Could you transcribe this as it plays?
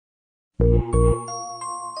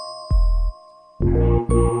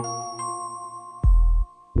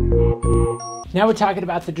Now we're talking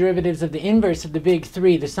about the derivatives of the inverse of the big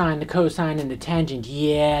three, the sine, the cosine, and the tangent.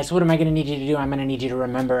 Yes, what am I going to need you to do? I'm going to need you to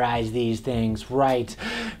memorize these things. Right,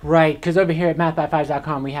 because over here at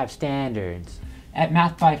mathby5s.com we have standards. At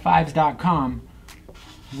mathby5s.com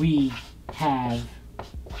we have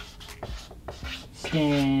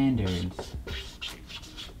standards.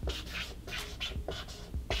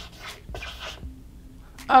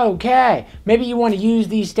 Okay, maybe you want to use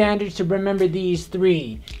these standards to remember these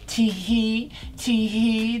three. The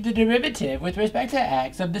derivative with respect to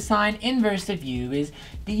x of the sine inverse of u is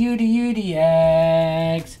du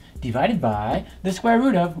dx divided by the square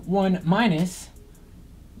root of 1 minus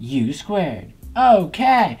u squared.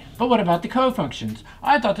 Okay, but what about the cofunctions?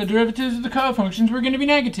 I thought the derivatives of the cofunctions were going to be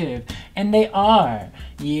negative, and they are.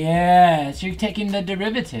 Yes, you're taking the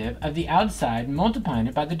derivative of the outside and multiplying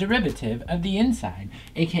it by the derivative of the inside,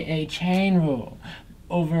 aka chain rule,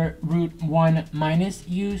 over root 1 minus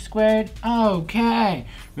u squared. Okay,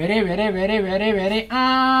 ready?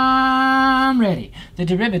 I'm ready. The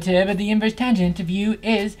derivative of the inverse tangent of u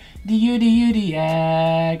is du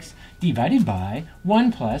dx divided by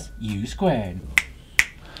 1 plus u squared.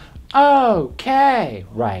 Okay,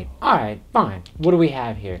 right, alright, fine. What do we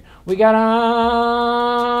have here? We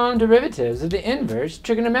got derivatives of the inverse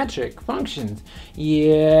trigonometric functions.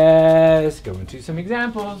 Yes, go into some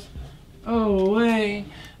examples. Oh wait,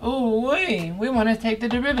 we want to take the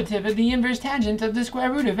derivative of the inverse tangent of the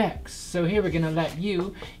square root of x. So here we're going to let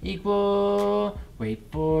u equal, wait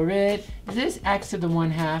for it, is this x to the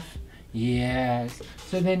 1/2? Yes,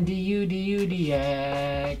 so then du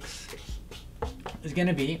dx is going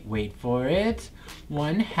to be, wait for it,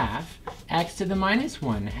 1/2 x to the minus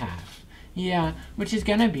 1/2. Yeah, which is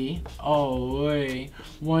going to be,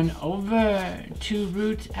 1 over 2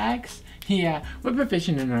 root x. Yeah, we're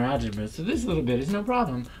proficient in our algebra, so this little bit is no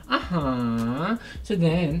problem. So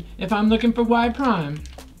then, if I'm looking for y prime,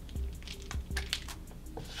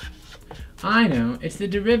 I know it's the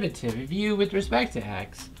derivative of u with respect to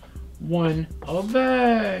x. 1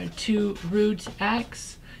 over 2 root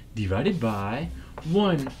x divided by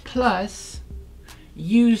 1 plus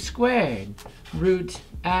u squared root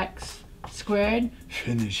x squared.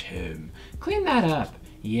 Finish him. Clean that up.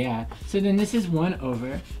 Yeah, so then this is 1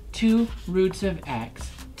 over 2 roots of x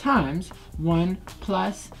times 1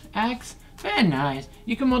 plus x. Very nice.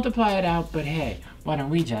 You can multiply it out, but hey, why don't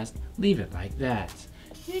we just leave it like that?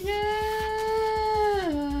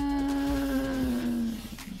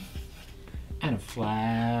 And a flower.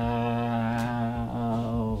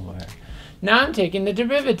 Now I'm taking the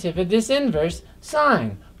derivative of this inverse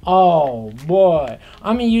sine. Oh boy,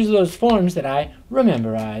 I'm gonna use those forms that I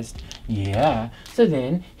memorized. Yeah, so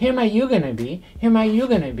then here my u gonna be, you're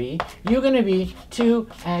gonna be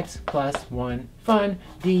 2x plus 1, fun,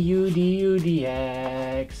 du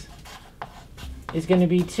dx is gonna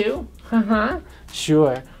be 2,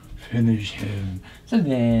 sure, finish him. So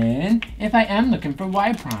then, if I am looking for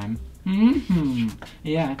y prime,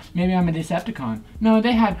 yeah, maybe I'm a Decepticon. No,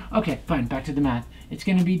 they had, okay, fine, back to the math. It's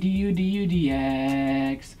gonna be du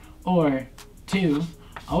dx, or 2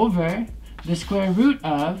 over the square root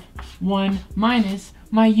of 1 minus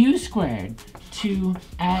my u squared,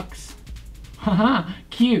 2x,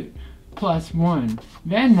 cute, plus 1.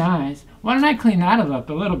 Very nice. Why don't I clean that up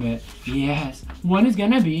a little bit? Yes, 1 is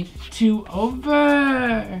gonna be 2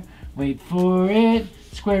 over, wait for it,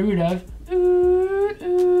 square root of,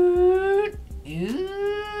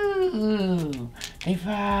 they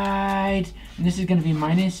fight. And this is going to be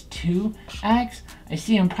minus 2x. I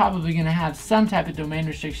see I'm probably going to have some type of domain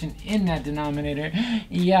restriction in that denominator.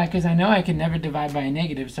 Yeah, because I know I can never divide by a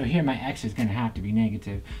negative, so here my x is going to have to be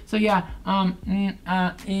negative. So yeah, done.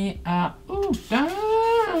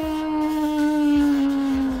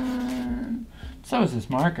 So is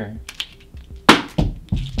this marker.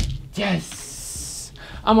 Yes!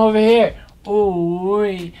 I'm over here.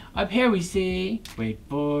 Up here we see, wait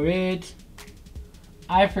for it,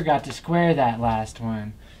 I forgot to square that last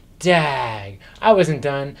one. Dag, I wasn't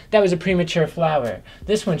done. That was a premature flower.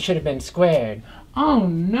 This one should have been squared. Oh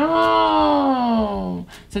no!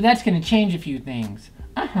 So that's going to change a few things.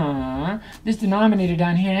 This denominator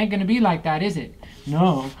down here ain't going to be like that, is it?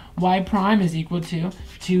 No, y prime is equal to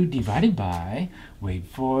 2 divided by, wait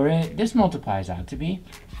for it, this multiplies out to be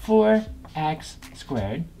 4x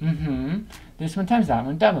squared. This one times that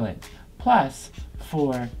one, double it. Plus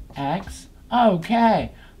 4x,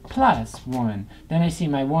 okay, plus 1. Then I see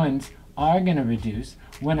my 1's are going to reduce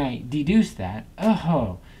when I deduce that.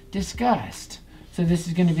 Oh, disgust. So this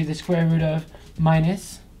is going to be the square root of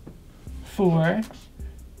minus 4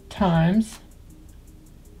 times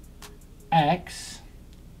x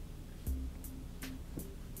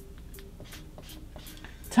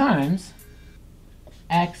times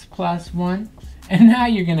x plus 1. And now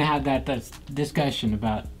you're going to have that discussion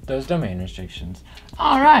about those domain restrictions.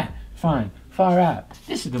 All right, fine, far out.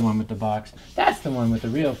 This is the one with the box. That's the one with the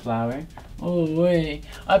real flower. Oh, wait.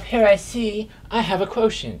 Up here I see I have a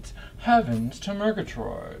quotient. Heavens to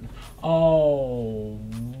Murgatroyd. Oh,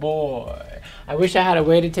 boy. I wish I had a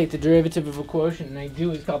way to take the derivative of a quotient, and I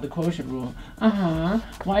do. It's called the quotient rule.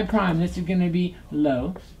 Y prime, this is going to be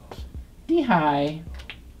low, d high,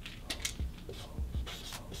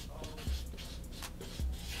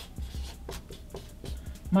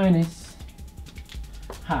 minus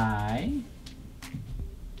high,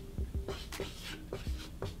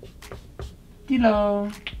 d low,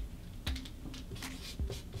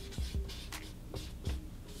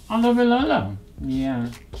 all over low low. Yeah.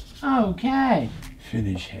 Okay.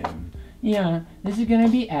 Finish him. Yeah, this is going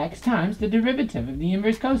to be x times the derivative of the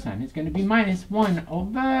inverse cosine. It's going to be minus 1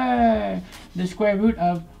 over the square root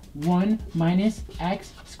of 1 minus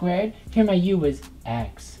x squared. Here my u was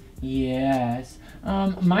x. Yes.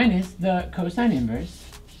 Minus the cosine inverse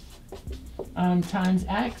times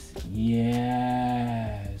x.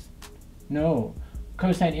 Yes. No.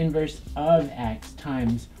 Cosine inverse of x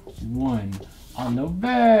times 1 all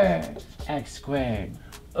over x squared.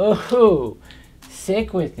 Oh,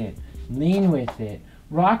 sick with it. Lean with it.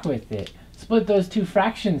 Rock with it. Split those two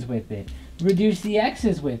fractions with it. Reduce the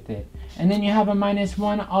x's with it. And then you have a minus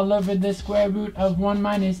 1 all over the square root of 1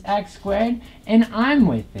 minus x squared. And I'm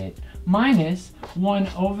with it. Minus 1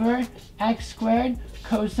 over x squared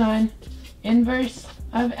cosine inverse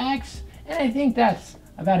of x. And I think that's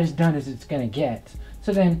about as done as it's going to get.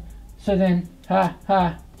 So then,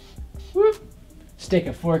 whoop, stick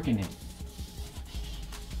a fork in it.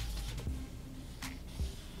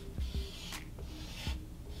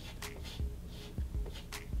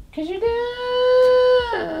 Cause you're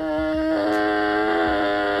done.